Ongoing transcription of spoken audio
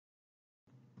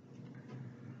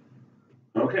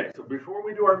Okay, so before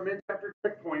we do our mid-chapter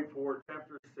checkpoint for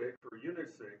chapter 6 or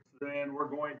unit 6, then we're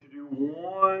going to do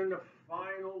one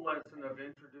final lesson of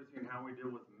introducing how we deal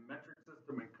with metric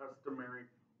system and customary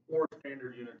or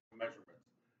standard units of measurements.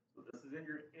 So this is in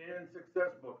your in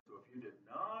success book. So if you did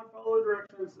not follow the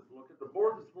directions, look at the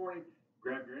board this morning,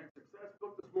 grab your in success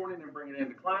book this morning and bring it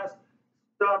into class.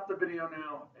 Stop the video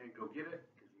now and go get it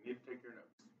because you need to take your notes.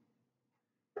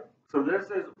 So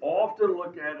this is often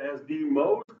looked at as the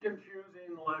most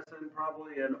confusing lesson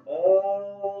probably in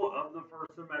all of the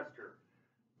first semester.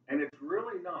 And it's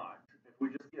really not if we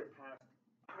just get past,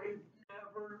 I've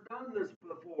never done this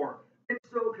before. It's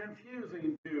so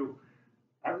confusing to,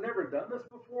 I've never done this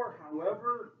before.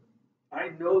 However, I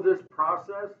know this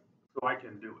process, so I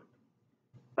can do it.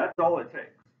 That's all it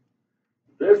takes.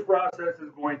 This process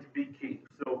is going to be key.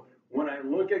 So when I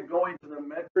look at going to the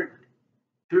metric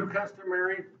to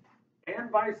customary,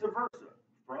 and vice versa,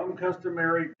 from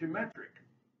customary to metric,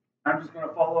 I'm just going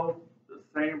to follow the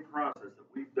same process that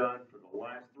we've done for the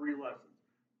last 3 lessons.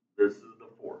 This is the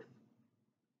 4th.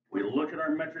 We look at our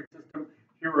metric system.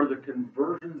 Here are the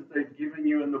conversions that they've given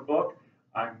you in the book.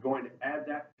 I'm going to add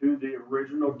that to the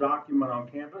original document on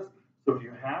Canvas. So if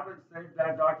you haven't saved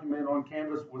that document on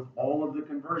Canvas with all of the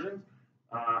conversions,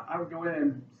 I would go in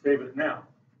and save it now.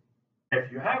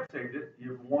 If you have saved it,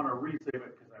 you want to resave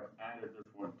it because I've added this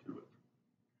one to it.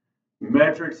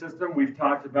 Metric system, we've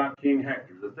talked about King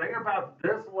Hector. The thing about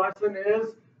this lesson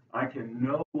is I can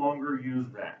no longer use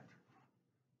that.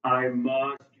 I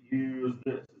must use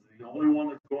this. It's the only one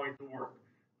that's going to work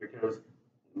because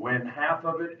when half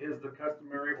of it is the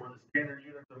customary or the standard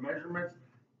units of measurements,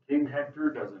 King Hector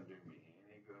doesn't do me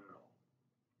any good at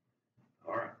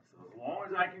all. All right, so as long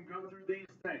as I can go through these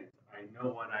things, I know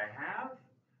what I have.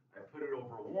 I put it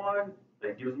over 1.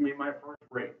 That gives me my first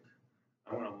rate.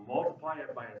 I'm going to multiply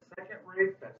it by a second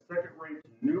rate. That second rate's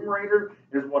numerator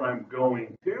is what I'm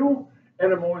going to,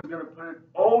 and I'm always going to put it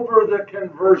over the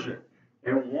conversion.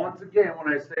 And once again,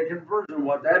 when I say conversion,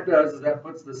 what that does is that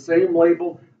puts the same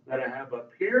label that I have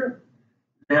up here,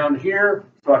 down here,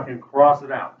 so I can cross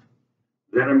it out.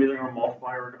 Then I'm either going to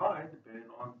multiply or divide, depending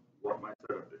on what my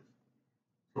setup is.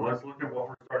 So let's look at what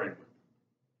we're starting with.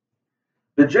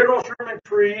 The General Sherman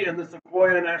tree in the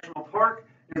Sequoia National Park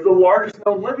is the largest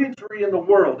known living tree in the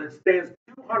world. It stands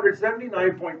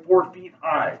 279.4 feet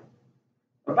high.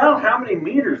 About how many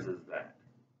meters is that?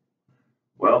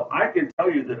 Well, I can tell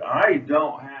you that I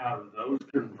don't have those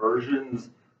conversions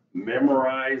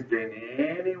memorized in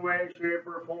any way, shape,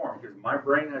 or form because my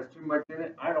brain has too much in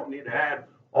it. I don't need to add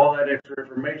all that extra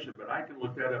information, but I can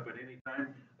look that up at any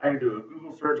time. I can do a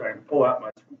Google search. I can pull out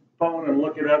my phone and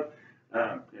look it up.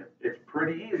 It's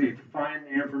pretty easy to find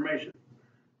the information.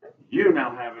 You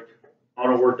now have it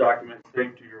on a Word document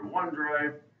saved to your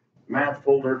OneDrive math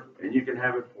folder, and you can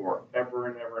have it forever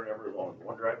and ever and ever as long as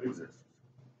OneDrive exists.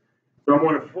 So I'm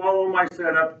going to follow my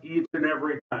setup each and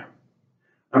every time.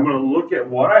 I'm going to look at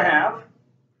what I have.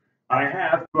 I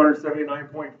have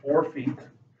 279.4 feet.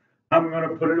 I'm going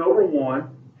to put it over 1.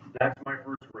 That's my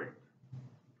first rate.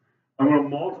 I'm going to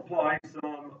multiply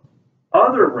some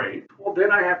other rate. Well,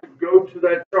 then I have to go to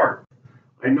that chart.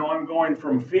 I know I'm going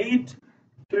from feet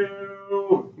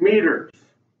to meters.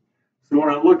 So when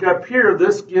I look up here,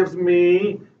 this gives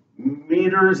me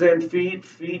meters and feet,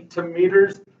 feet to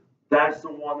meters. That's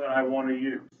the one that I want to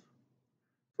use.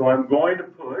 So I'm going to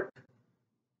put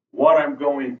what I'm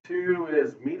going to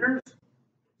is meters.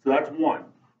 So that's 1.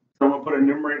 So I'm going to put a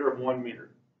numerator of 1 meter.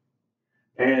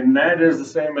 And that is the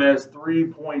same as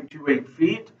 3.28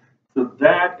 feet. So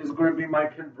that is going to be my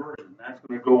conversion. That's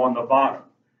going to go on the bottom.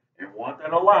 And what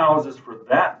that allows is for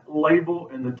that label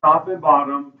in the top and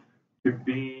bottom to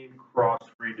be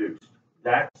cross-reduced.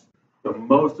 That's the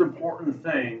most important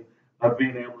thing of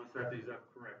being able to set these up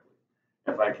correctly.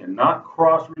 If I cannot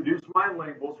cross-reduce my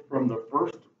labels from the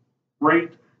first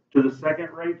rate to the second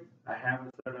rate, I have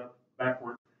it set up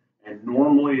backwards. And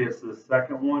normally it's the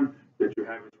second one that you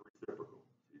have as reciprocal.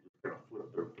 You just kind of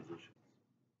flip their positions.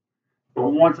 But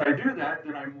once I do that,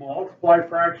 then I multiply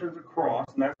fractions across,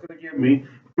 and that's going to give me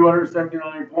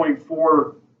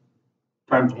 279.4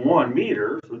 times 1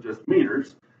 meter, so just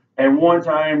meters, and 1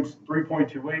 times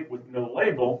 3.28 with no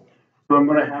label. So I'm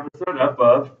going to have a setup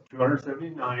of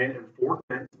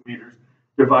 279.4 meters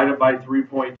divided by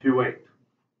 3.28.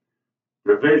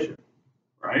 Division,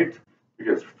 right?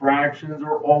 Because fractions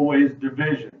are always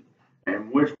division.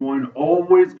 And which one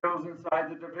always goes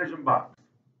inside the division box?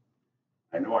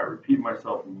 I know I repeat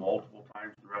myself multiple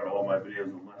times throughout all my videos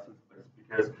and lessons, but it's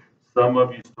because some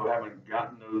of you still haven't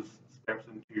gotten those steps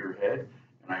into your head,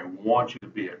 and I want you to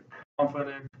be a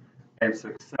confident and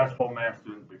successful math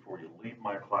student before you leave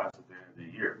my class at the end of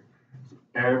the year. So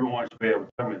everyone should be able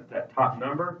to tell me that top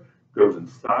number goes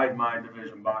inside my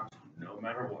division box no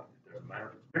matter what. It doesn't matter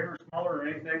if it's bigger, smaller, or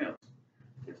anything else.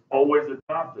 It's always the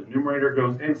top. The numerator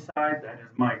goes inside. That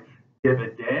is my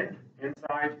dividend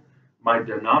inside. My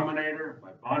denominator,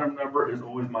 my bottom number, is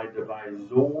always my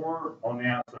divisor on the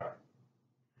outside.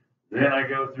 Then I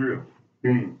go through,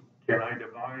 can I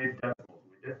divide decimals?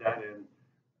 We did that in,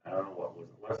 I don't know, what was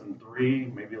it, lesson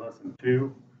 3, maybe lesson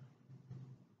 2.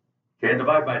 Can't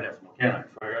divide by decimal, can I?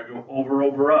 So I gotta go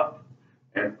over, up.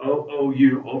 And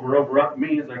OOU, over, up,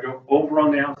 means I go over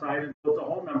on the outside until it's a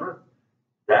whole number.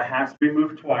 That has to be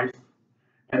moved twice.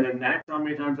 And then that's how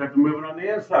many times I have to move it on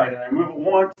the inside. And I move it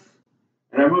once,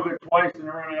 and I move it twice, and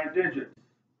I run out of digits.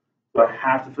 So I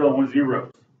have to fill in with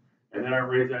zeros. And then I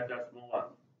raise that decimal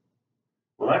up.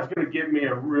 Well, that's going to give me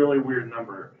a really weird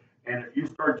number. And if you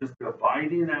start just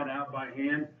dividing that out by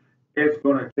hand, it's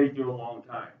going to take you a long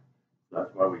time.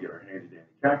 That's why we get our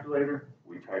handy-dandy calculator.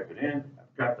 We type it in.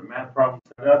 I've got the math problem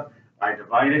set up. I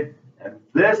divide it, and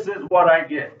this is what I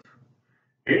get.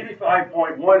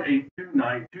 85.1829268.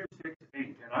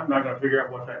 And I'm not going to figure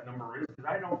out what that number is because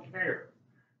I don't care.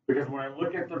 Because when I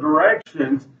look at the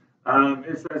directions,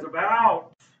 it says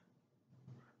about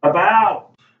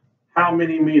how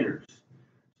many meters.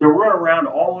 So we're going to round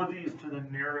all of these to the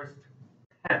nearest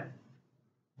tenth.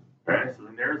 Okay, so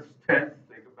the nearest tenth,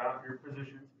 think about your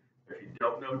positions. If you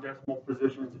don't know decimal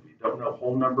positions, if you don't know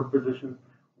whole number positions,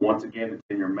 once again, it's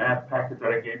in your math packet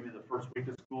that I gave you the first week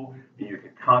of school, and you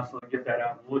can constantly get that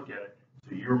out and look at it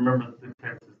so you remember that the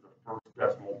tenth is the first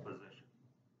decimal position.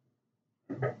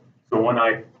 Okay. So when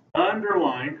I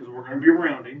underline, because we're going to be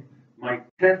rounding, my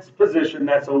tenth position,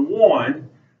 that's a 1,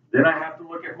 then I have to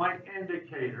look at my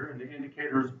indicator, and the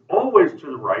indicator is always to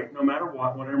the right, no matter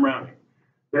what, when I'm rounding.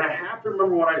 Then I have to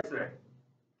remember what I say.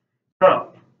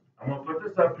 So, I'm going to put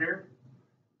this up here,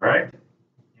 right?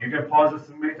 You can pause this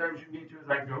as many times as you need to as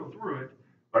I go through it,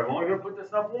 but I'm only going to put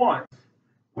this up once.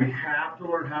 We have to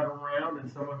learn how to round, and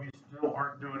some of you still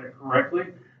aren't doing it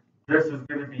correctly. This is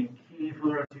going to be key for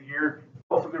the rest of the year. It's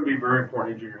also going to be very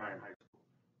important in junior high and high school.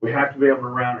 We have to be able to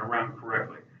round and round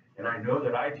correctly. And I know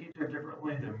that I teach it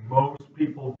differently than most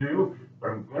people do, but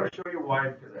I'm going to show you why,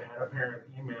 because I had a parent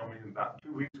email me about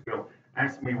 2 weeks ago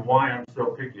asking me why I'm so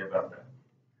picky about that.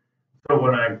 So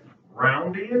when I'm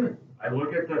rounding, I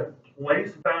look at the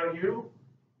place value,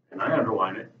 and I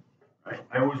underline it. Right?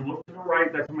 I always look to the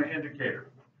right, that's my indicator.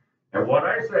 And what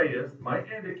I say is, my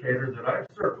indicator that I've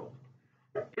circled,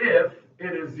 if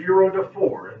it is 0 to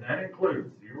 4, and that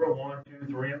includes 0, 1, 2,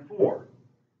 3, and 4.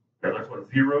 Now that's what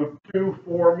 0 to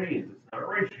 4 means. It's not a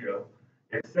ratio.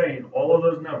 It's saying all of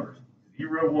those numbers,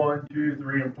 0, 1, 2,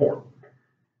 3, and 4.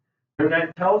 And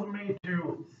that tells me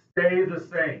to stay the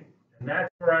same. And that's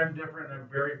where I'm different. I'm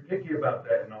very picky about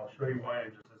that, and I'll show you why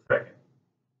in just a second.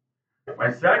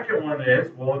 My second one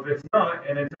is, well, if it's not,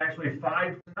 and it's actually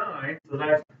 5 to 9, so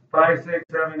that's 5, 6,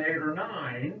 7, 8, or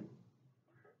 9,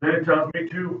 then it tells me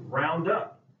to round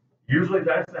up. Usually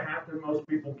that's the half that most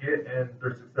people get, and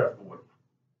they're successful with.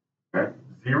 Okay.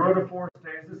 0 to 4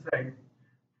 stays the same.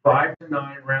 5 to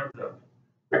 9 rounds up.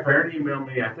 A parent emailed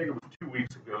me, I think it was 2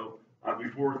 weeks ago,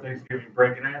 before Thanksgiving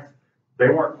break, and asked, they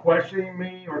weren't questioning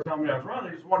me or telling me I was wrong.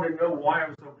 They just wanted to know why I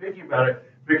was so picky about it.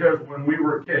 Because when we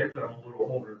were kids, I'm a little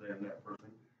older than that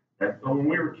person, and so when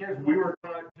we were kids, we were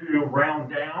taught to round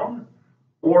down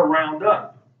or round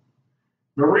up.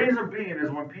 The reason being is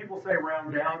when people say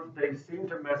round down, they seem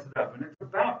to mess it up. And it's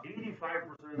about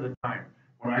 85% of the time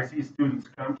when I see students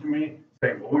come to me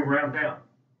saying, well, we round down.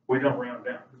 We don't round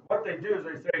down. Because what they do is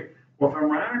they say, well, if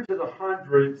I'm rounding to the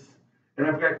hundreds and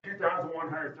I've got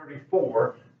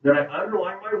 2,134, then I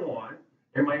underline my 1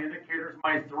 and my indicator is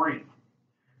my 3.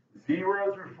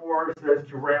 0 through 4 says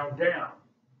to round down.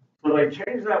 So they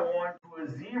change that 1 to a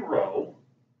 0.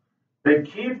 They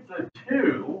keep the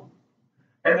 2,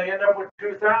 and they end up with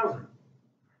 2,000.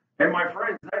 And my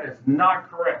friends, that is not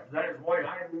correct. That is why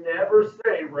I never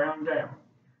say round down.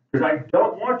 Because I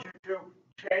don't want you to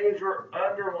change your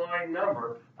underlying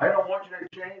number. I don't want you to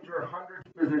change your hundreds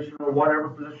position or whatever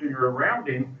position you're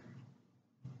rounding.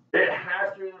 It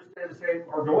has to either stay the same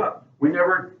or go up. We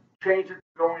never change it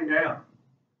going down.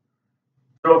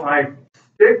 So if I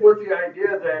stick with the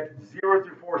idea that 0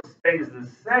 through 4 stays the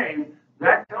same,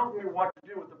 that tells me what to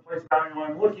do with the place value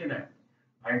I'm looking at.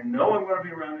 I know I'm going to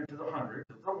be rounding to the hundreds.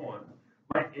 It's a 1.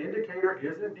 My indicator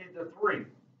is indeed the 3.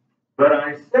 But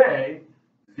I say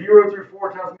 0 through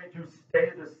 4 tells me to stay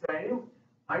the same.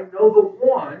 I know the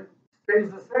 1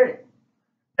 stays the same.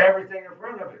 Everything in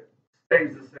front of it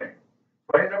stays the same.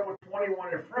 So I end up with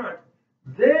 21 in front.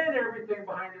 Then everything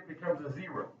behind it becomes a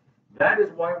 0. That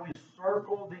is why we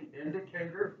circle the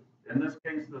indicator, in this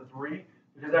case the 3,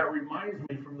 because that reminds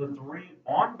me from the 3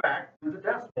 on back to the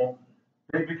decimal,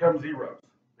 they become zeros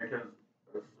because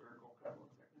the circle cut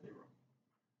looks like a 0.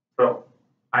 So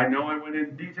I know I went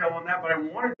into detail on that, but I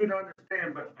wanted you to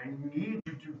understand, but I need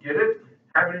you to get it,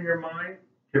 have it in your mind,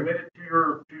 commit it to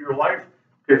your life,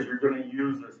 because you're going to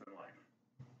use this in life.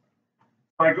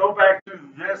 If I go back to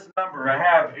this number, I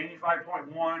have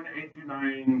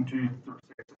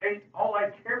 85.1829238. All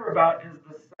I care about is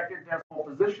the second decimal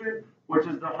position, which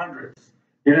is the hundredths.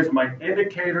 It is my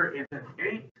indicator. It's an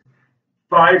 8.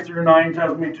 5 through 9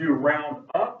 tells me to round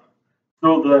up.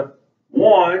 So the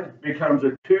 1 becomes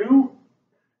a 2.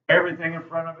 Everything in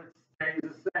front of it stays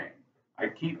the same. I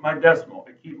keep my decimal.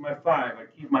 I keep my 5. I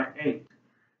keep my 8.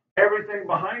 Everything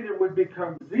behind it would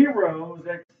become zeros,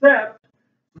 except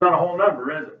it's not a whole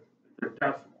number, is it? It's a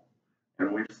decimal.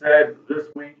 And we've said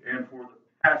this week and for the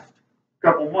past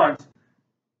couple months,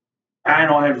 I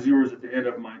don't have zeros at the end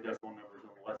of my decimal numbers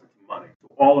unless it's money. So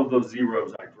all of those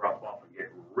zeros I drop off and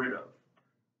get rid of.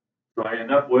 So I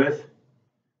end up with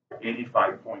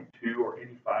 85.2 or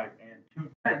 85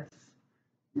 2/10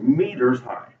 meters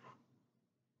high.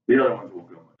 The other ones will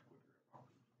go much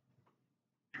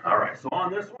quicker. All right, so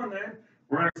on this one then,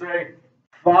 we're going to say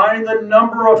find the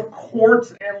number of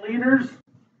quarts and liters.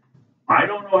 I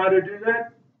don't know how to do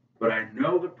that, but I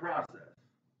know the process.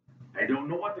 I don't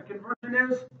know what the conversion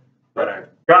is, but I've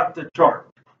got the chart.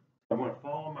 I'm going to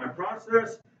follow my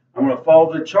process. I'm going to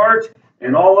follow the chart,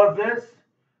 and all of this,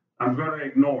 I'm going to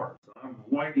ignore. So I'm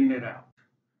whiting it out.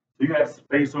 So you have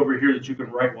space over here that you can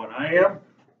write what I am,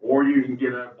 or you can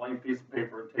get a blank piece of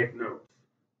paper and take notes.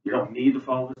 You don't need to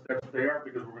follow the steps they are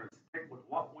because we're going to stick with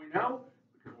what we know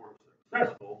because we're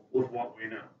successful with what we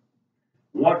know.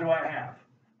 What do I have?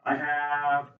 I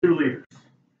have 2 liters. So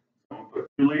I'm going to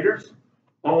put 2 liters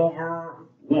over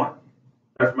 1.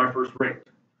 That's my first rate.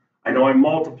 I know I'm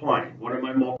multiplying. What am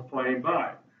I multiplying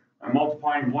by? I'm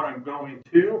multiplying what I'm going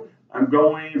to. I'm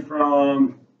going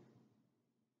from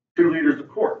 2 liters to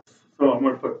quarts. So I'm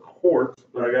going to put quarts,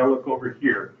 but I got to look over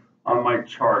here on my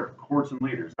chart. Quarts and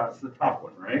liters. That's the top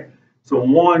one, right? So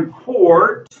 1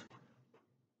 quart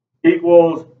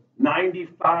equals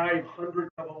 95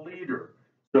 hundredths of a liter.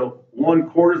 So 1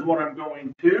 quart is what I'm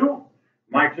going to.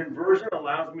 My conversion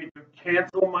allows me to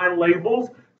cancel my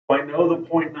labels. So I know the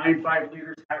 0.95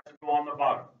 liters has to go on the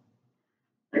bottom.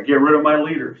 I get rid of my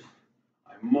liters.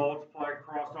 I multiply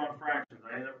across on fractions.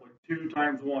 I end up with 2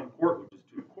 times 1 quart, which is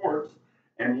 2 quarts,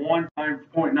 and 1 times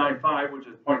 0.95, which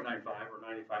is 0.95 or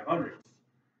 95 hundredths.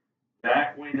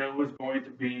 That we know is going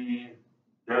to be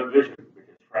division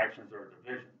because fractions are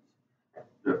divisions.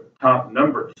 The top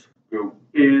numbers go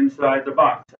inside the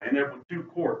box. I end up with 2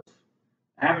 quarts.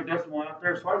 I have a decimal out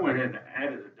there, so I went in and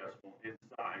added a decimal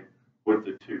inside with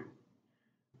the 2.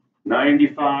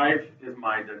 95 is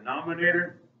my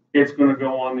denominator. It's going to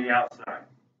go on the outside.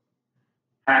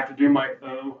 I have to do my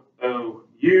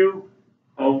OOU,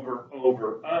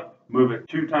 over, up. Move it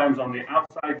 2 times on the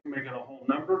outside to make it a whole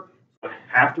number. So I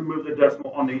have to move the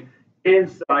decimal on the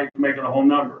inside to make it a whole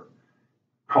number.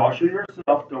 Caution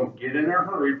yourself, don't get in a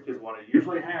hurry, because what I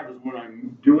usually have is when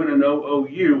I'm doing an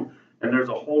OOU and there's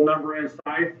a whole number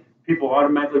inside, people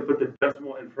automatically put the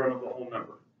decimal in front of the whole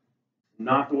number.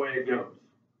 Not the way it goes,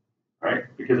 right?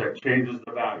 Because that changes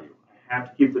the value. I have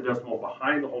to keep the decimal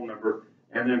behind the whole number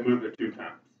and then move it 2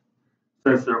 times.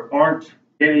 Since there aren't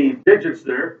any digits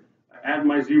there, I add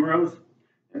my zeros,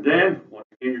 and then once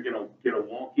again you're going to get a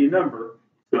wonky number.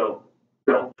 So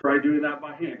don't try doing that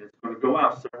by hand. It's going to go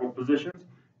out several positions.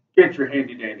 Get your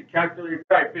handy dandy calculator,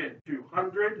 type in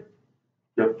 200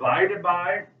 divided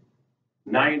by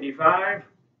 95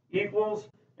 equals,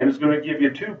 and it's going to give you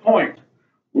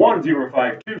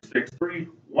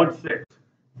 2.1052631.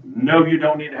 No, you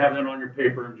don't need to have that on your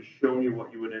paper. I'm just showing you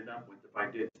what you would end up with if I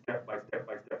did step by step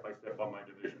by step by step on my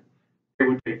division. It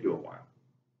would take you a while.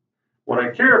 What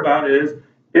I care about is,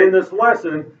 in this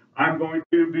lesson, I'm going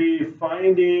to be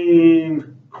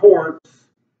finding quarts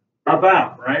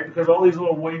about, right? Because all these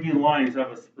little wavy lines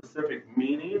have a specific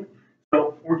meaning.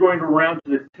 So we're going to round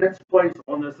to the 10th place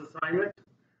on this assignment,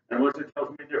 unless it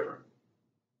tells me different.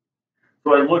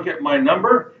 So I look at my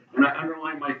number, and I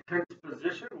underline my 10th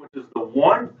position, which is the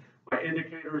 1. My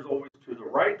indicator is always to the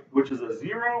right, which is a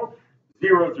 0.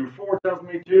 0 through 4 tells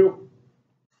me to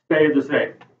stay the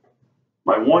same.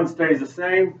 My 1 stays the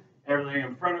same. Everything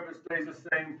in front of it stays the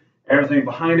same. Everything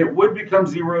behind it would become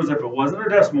zeros if it wasn't a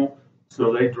decimal,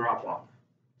 so they drop off.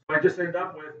 So I just end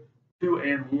up with 2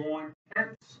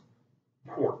 1/10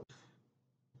 quarts.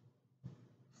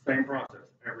 Same process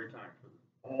every time,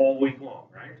 all week long,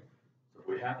 right? So if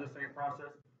we have the same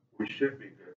process, we should be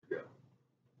good to go.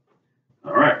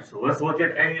 All right, so let's look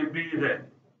at A and B then.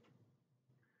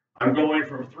 I'm going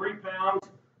from 3 pounds,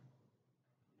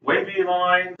 wavy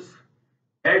lines,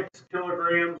 X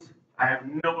kilograms. I have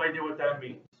no idea what that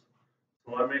means.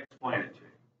 So let me explain it to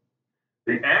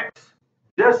you. The X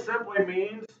just simply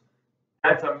means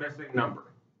that's a missing number.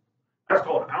 That's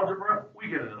called algebra. We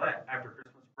get into that after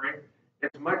Christmas break.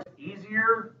 It's much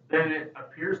easier than it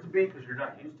appears to be because you're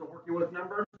not used to working with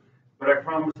numbers, but I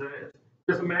promise it is.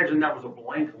 Just imagine that was a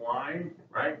blank line,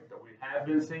 right, that we have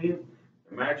been seeing.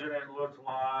 Imagine it looks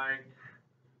like,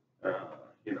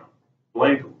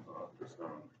 blank,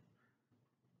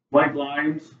 blank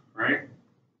lines, right?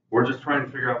 We're just trying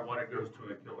to figure out what it goes to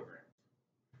in kilograms.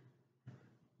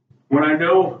 When I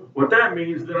know what that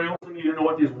means, then I also need to know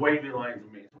what these wavy lines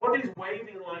mean. What these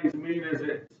wavy lines mean is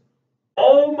it's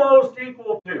almost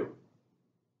equal to,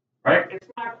 right?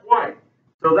 It's not quite.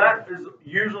 So that is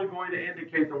usually going to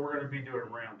indicate that we're going to be doing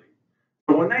rounding.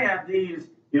 So when they have these,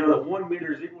 that 1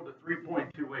 meter is equal to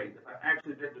 3.28, if I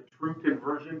actually did the true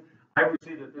conversion, I would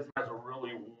see that this has a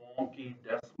really wonky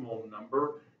decimal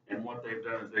number, and what they've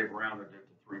done is they've rounded it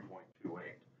to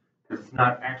 3.28. Because it's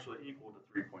not actually equal to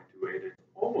 3.28, it's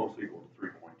almost equal to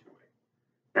 3.28.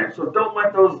 And so don't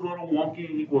let those little wonky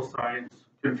equal signs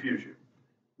confuse you.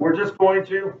 We're just going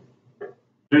to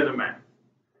do the math.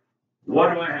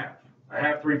 What do I have? I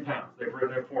have 3 pounds. They've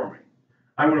written it for me.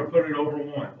 I'm going to put it over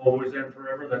 1, always and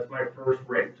forever. That's my first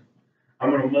rate. I'm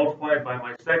going to multiply it by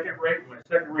my second rate. My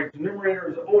second rate's numerator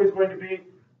is always going to be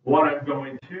what I'm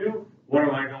going to. What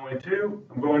am I going to?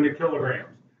 I'm going to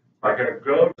kilograms. I got to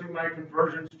go to my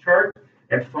conversions chart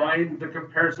and find the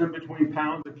comparison between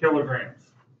pounds and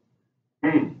kilograms.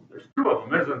 There's 2 of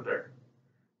them, isn't there?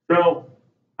 So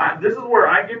this is where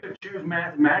I get to choose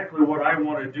mathematically what I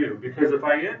want to do, because if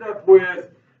I end up with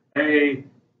a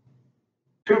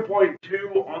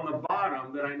 2.2 on the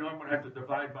bottom, then I know I'm going to have to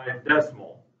divide by a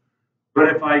decimal. But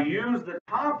if I use the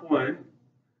top one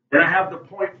and I have the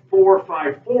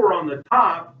 0.454 on the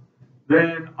top,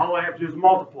 then all I have to do is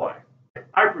multiply.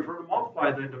 I prefer to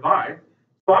multiply than divide,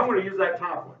 so I'm going to use that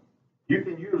top one. You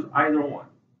can use either one.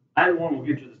 Either one will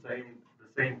get you the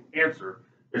same answer.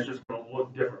 It's just going to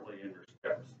look differently in your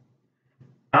steps.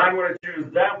 I'm going to choose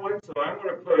that one, so I'm going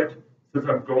to put, since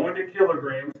I'm going to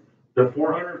kilograms, the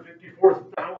 454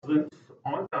 thousandths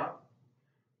on top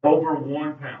over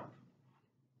 1 pound.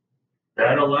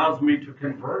 That allows me to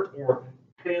convert or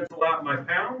cancel out my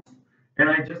pounds, and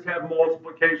I just have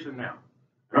multiplication now.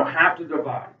 I don't have to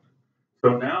divide.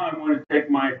 So now I'm going to take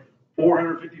my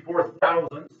 454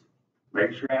 thousandths,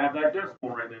 make sure I have that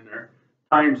decimal right in there,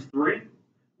 times 3.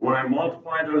 When I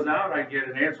multiply those out, I get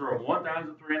an answer of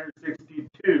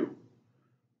 1,362.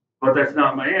 But that's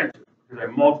not my answer, because I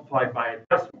multiplied by a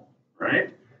decimal, right?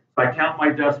 If I count my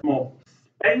decimal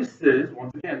spaces,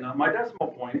 once again, not my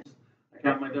decimal points, I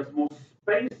count my decimal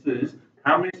spaces.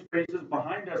 How many spaces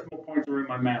behind decimal points are in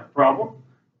my math problem?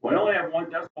 Well, I only have 1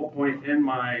 decimal point in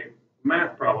my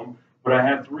math problem, but I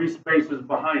have 3 spaces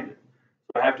behind it.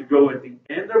 So I have to go at the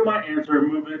end of my answer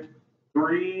and move it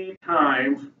 3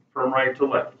 times from right to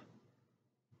left.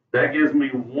 That gives me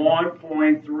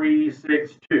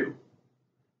 1.362,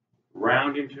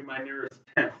 rounding to my nearest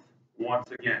tenth once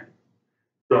again.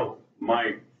 So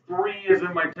my 3 is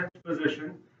in my 10th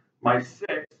position, my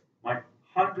 6, my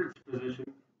 100th position.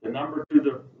 The number to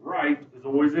the right is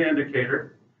always the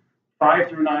indicator. 5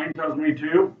 through 9 tells me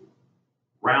to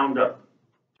round up.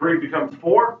 3 becomes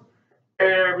 4.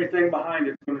 Everything behind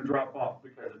it is going to drop off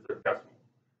because it's a decimal.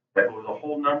 If it was a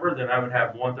whole number, then I would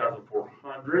have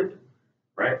 1,400,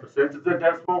 right? But since it's a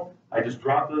decimal, I just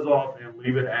drop those off and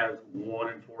leave it as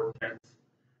 1 4/10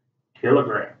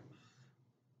 kilograms.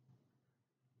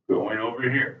 Going over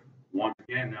here. Once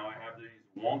again, now I have these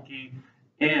wonky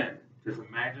N. Just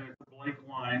imagine it's a blank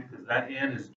line, because that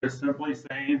N is just simply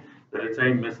saying that it's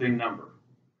a missing number.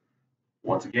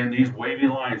 Once again, these wavy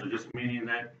lines are just meaning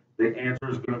that the answer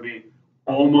is going to be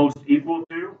almost equal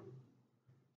to.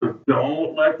 So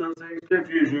don't let those things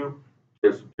confuse you.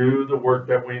 Just do the work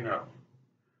that we know.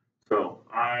 So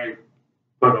I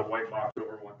put a white box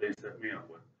over what they set me up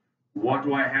with. What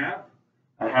do I have?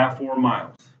 I have 4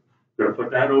 miles. I'm going to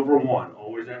put that over 1,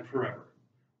 always and forever.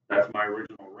 That's my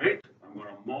original rate. I'm going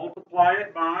to multiply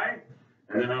it by,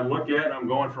 and then I look at, I'm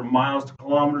going from miles to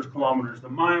kilometers, kilometers to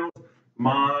miles.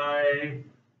 My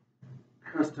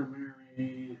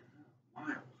customary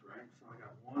miles, right? So I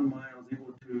got 1 mile is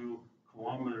equal to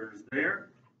kilometers there.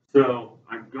 So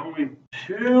I'm going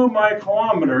to my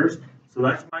kilometers. So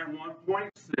that's my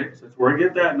 1.6. That's where I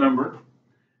get that number.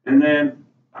 And then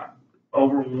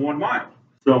over 1 mile.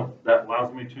 So that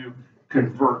allows me to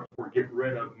convert or get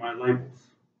rid of my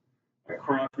labels. I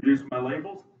cross-reduce my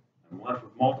labels. I'm left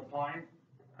with multiplying.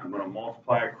 I'm going to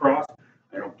multiply across.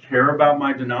 I don't care about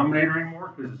my denominator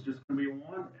anymore because it's just going to be 1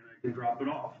 and I can drop it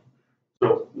off.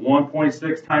 So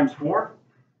 1.6 times 4,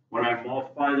 when I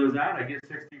multiply those out, I get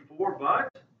 64,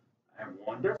 but I have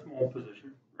 1 decimal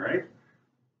position, right?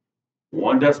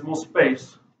 1 decimal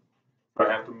space. So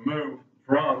I have to move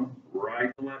from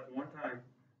right to left 1 time.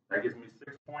 That gives me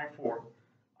 6.4.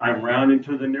 I'm rounding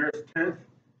to the nearest tenth,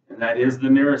 and that is the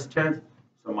nearest tenth.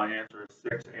 So my answer is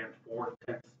 6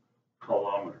 4/10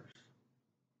 kilometers.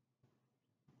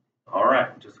 All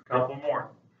right, just a couple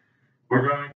more. We're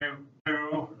going to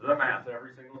do the math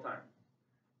every single time.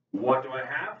 What do I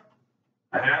have?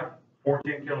 I have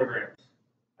 14 kilograms.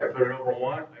 I put it over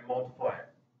 1, I multiply it.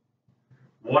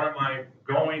 What am I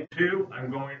going to?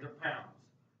 I'm going to pounds.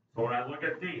 So when I look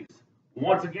at these,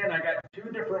 once again, I got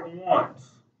 2 different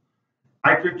ones.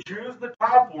 I could choose the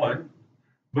top one,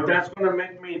 but that's going to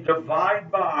make me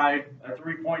divide by a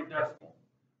 3-point decimal.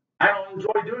 I don't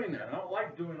enjoy doing that. I don't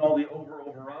like doing all the over,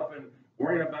 up, and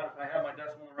worrying about if I have my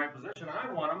decimal in the right position.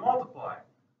 I want to multiply.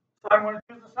 So I'm going to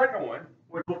choose the second one,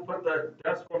 which will put the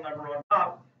decimal number on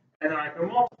top, and then I can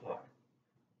multiply.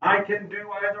 I can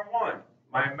do either one.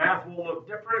 My math will look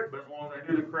different, but as long as I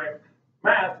do the correct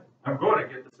math, I'm going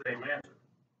to get the same answer.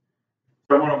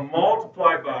 So I'm going to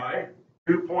multiply by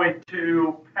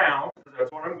 2.2 pounds, because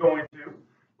that's what I'm going to,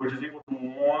 which is equal to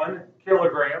 1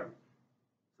 kilogram.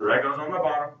 So that goes on the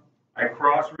bottom. I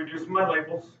cross-reduce my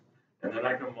labels, and then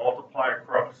I can multiply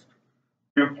across.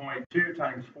 2.2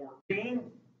 times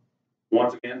 14.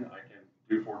 Once again, I can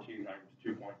do 14 times 2.2. It's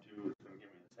going to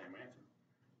give me the same answer.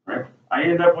 Right? I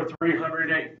end up with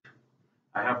 308.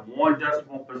 I have 1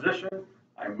 decimal position.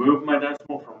 I move my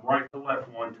decimal from right to left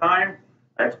 1 time.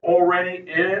 That's already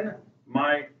in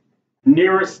my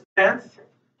nearest tenth.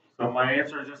 So my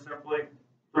answer is just simply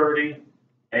 30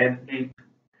 8/10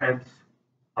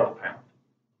 of a pound.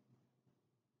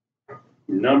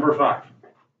 Number 5.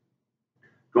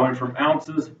 Going from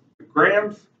ounces to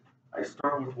grams, I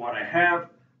start with what I have.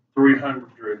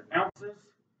 300 ounces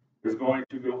is going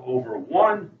to go over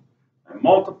 1. I'm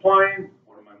multiplying.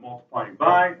 What am I multiplying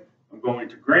by? I'm going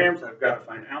to grams. I've got to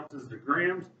find ounces to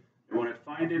grams. And when I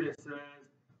find it, it says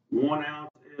 1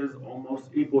 ounce is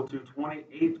almost equal to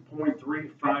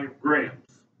 28.35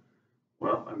 grams.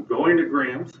 Well, I'm going to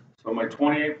grams, so my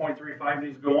 28.35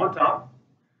 needs to go on top.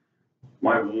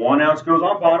 My 1 ounce goes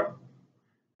on bottom.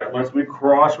 That lets me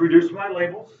cross-reduce my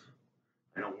labels.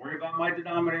 I don't worry about my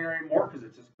denominator anymore because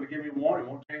it's just going to give me 1. It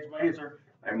won't change my answer.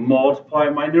 I multiply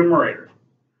my numerator.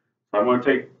 So I'm going to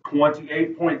take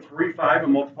 28.35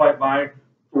 and multiply it by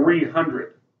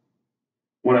 300.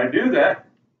 When I do that,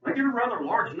 I get a rather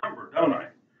large number, don't I?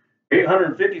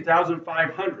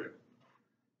 850,500.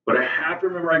 But I have to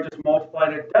remember I just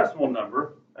multiplied a decimal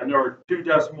number, and there are 2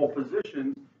 decimal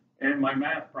positions in my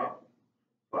math problem.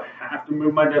 So I have to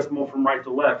move my decimal from right to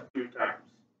left 2 times.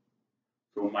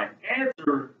 So my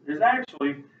answer is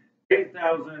actually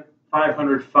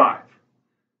 8,505.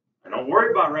 I don't worry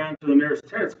about rounding to the nearest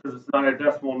tenths because it's not a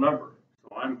decimal number.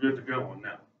 So I'm good to go on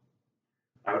that.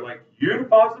 I would like you to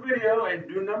pause the video and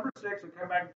do number 6 and come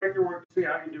back and check your work to see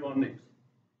how you do on these.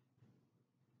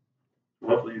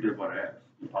 Hopefully you did what I asked.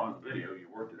 You paused the video, you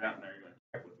worked it out, and now you're going to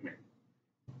check with me.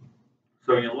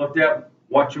 So you looked at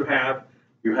what you have.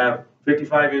 You have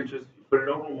 55 inches. You put it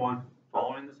over 1,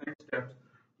 following the same steps.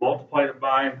 Multiplied it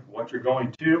by what you're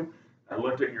going to. I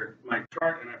looked at my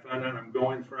chart, and I found out I'm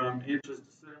going from inches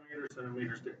to centimeters,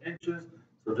 centimeters to inches.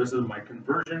 So this is my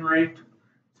conversion rate.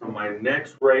 So my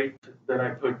next rate that I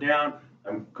put down,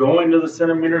 I'm going to the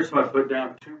centimeters, so I put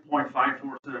down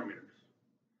 2.54 centimeters.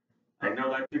 I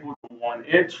know that's equal to 1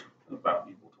 inch, about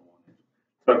equal to 1 inch.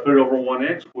 So I put it over 1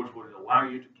 inch, which would allow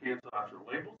you to cancel out your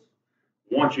labels.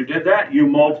 Once you did that, you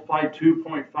multiply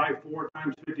 2.54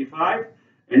 times 55,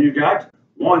 and you got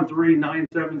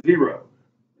 13970.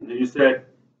 And then you said,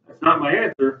 that's not my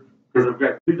answer, because I've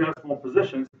got 2 decimal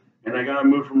positions, and I got to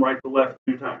move from right to left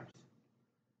 2 times.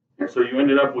 And so you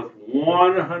ended up with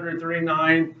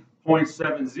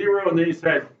 139.70, and then you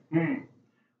said,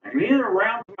 I can either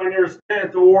round to my nearest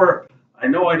tenth, or I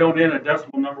know I don't end a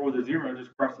decimal number with a 0, I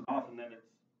just cross it off, and then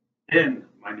it's in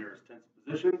my nearest tenth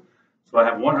position. So I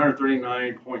have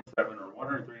 139.7 or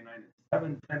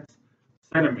 139.7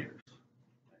 centimeters.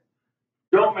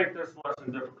 Don't make this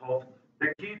lesson difficult.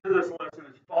 The key to this lesson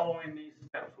is following these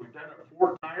steps. We've done it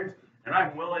 4 times, and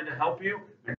I'm willing to help you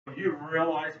until you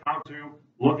realize how to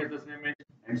look at this image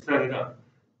and set it up.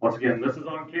 Once again, this is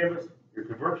on Canvas. Your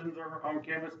conversions are on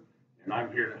Canvas, and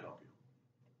I'm here to help you.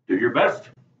 Do your best,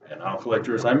 and I'll collect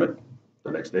your assignment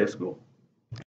the next day of school.